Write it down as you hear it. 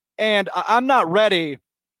And I'm not ready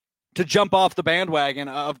to jump off the bandwagon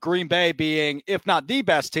of Green Bay being, if not the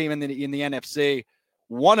best team in the NFC,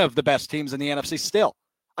 one of the best teams in the NFC still.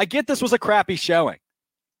 I get this was a crappy showing,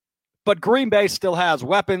 but Green Bay still has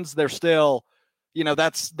weapons. They're still,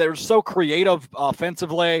 they're so creative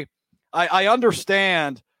offensively. I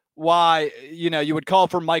understand why, you would call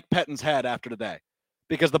for Mike Pettine's head after today,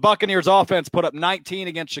 because the Buccaneers offense put up 19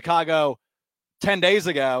 against Chicago 9 days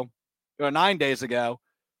ago,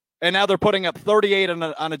 and now they're putting up 38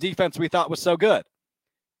 on a defense we thought was so good.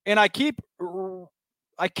 And I keep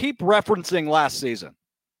referencing last season,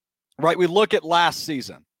 right? We look at last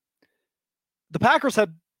season. The Packers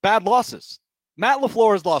had bad losses. Matt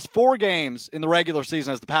LaFleur has lost 4 games in the regular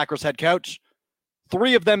season as the Packers head coach.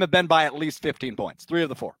 3 of them have been by at least 15 points. 3 of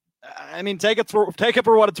the 4. I mean, take it for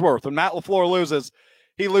what it's worth. When Matt LaFleur loses,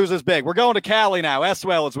 he loses big. We're going to Cali now.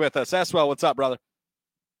 Eswell is with us. Eswell, what's up, brother?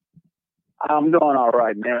 I'm doing all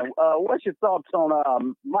right, man. What's your thoughts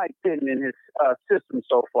on Mike Pettine and his system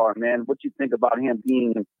so far, man? What you think about him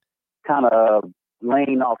being kind of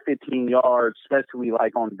laying off 15 yards, especially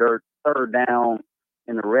like on third down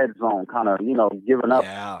in the red zone, kind of, giving up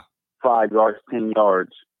 5 yards, 10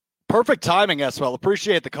 yards. Perfect timing, Eswell.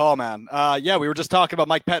 Appreciate the call, man. We were just talking about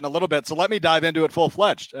Mike Pettine a little bit, so let me dive into it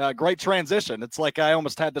full-fledged. Great transition. It's like I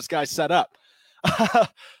almost had this guy set up.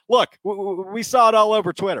 Look, we saw it all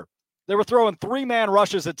over Twitter. They were throwing 3-man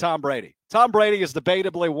rushes at Tom Brady. Tom Brady is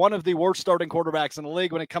debatably one of the worst starting quarterbacks in the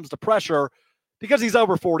league when it comes to pressure because he's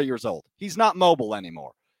over 40 years old. He's not mobile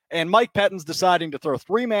anymore. And Mike Pettine's deciding to throw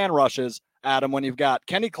 3-man rushes at him when you've got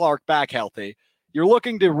Kenny Clark back healthy. You're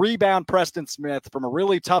looking to rebound Preston Smith from a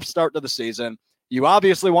really tough start to the season. You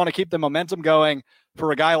obviously want to keep the momentum going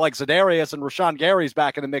for a guy like Za'Darius, and Rashawn Gary's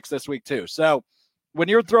back in the mix this week too. So when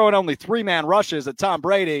you're throwing only 3-man rushes at Tom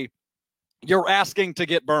Brady, you're asking to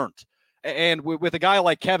get burnt. And with a guy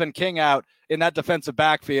like Kevin King out in that defensive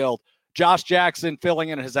backfield, Josh Jackson filling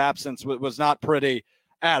in his absence was not pretty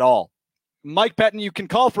at all. Mike Pettine, you can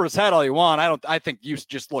call for his head all you want. I think you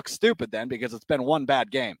just look stupid then because it's been one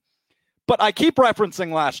bad game. But I keep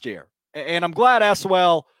referencing last year, and I'm glad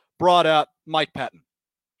Eswell brought up Mike Pettine,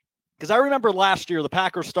 because I remember last year the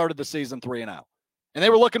Packers started the season 3-0, and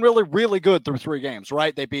they were looking really, really good through 3 games,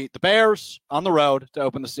 right? They beat the Bears on the road to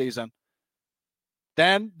open the season.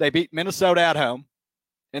 Then they beat Minnesota at home,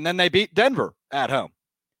 and then they beat Denver at home.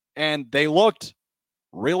 And they looked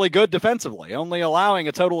really good defensively, only allowing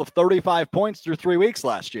a total of 35 points through 3 weeks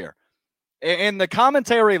last year. And the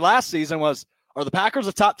commentary last season was, are the Packers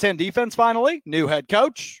a top 10 defense finally? New head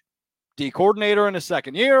coach, D coordinator in his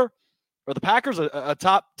second year. Are the Packers a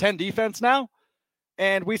top 10 defense now?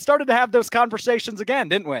 And we started to have those conversations again,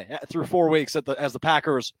 didn't we, through 4 weeks as the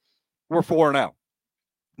Packers were 4-0.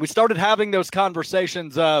 We started having those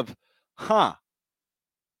conversations of, the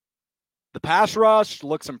pass rush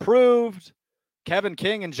looks improved. Kevin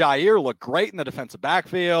King and Jair look great in the defensive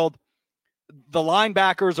backfield. The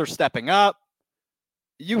linebackers are stepping up.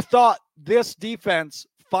 You thought this defense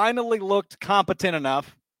finally looked competent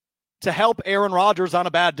enough to help Aaron Rodgers on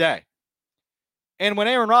a bad day. And when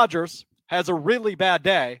Aaron Rodgers has a really bad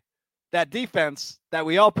day, that defense that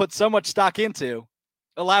we all put so much stock into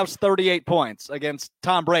allows 38 points against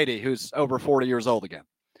Tom Brady, who's over 40 years old again.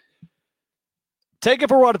 Take it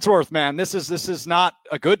for what it's worth, man. This is not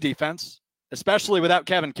a good defense, especially without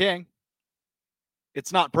Kevin King.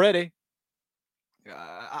 It's not pretty.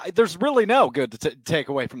 There's really no good to take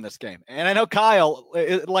away from this game. And I know Kyle,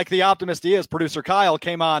 like the optimist he is, producer Kyle,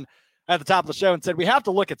 came on at the top of the show and said, we have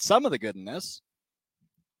to look at some of the good in this.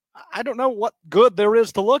 I don't know what good there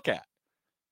is to look at.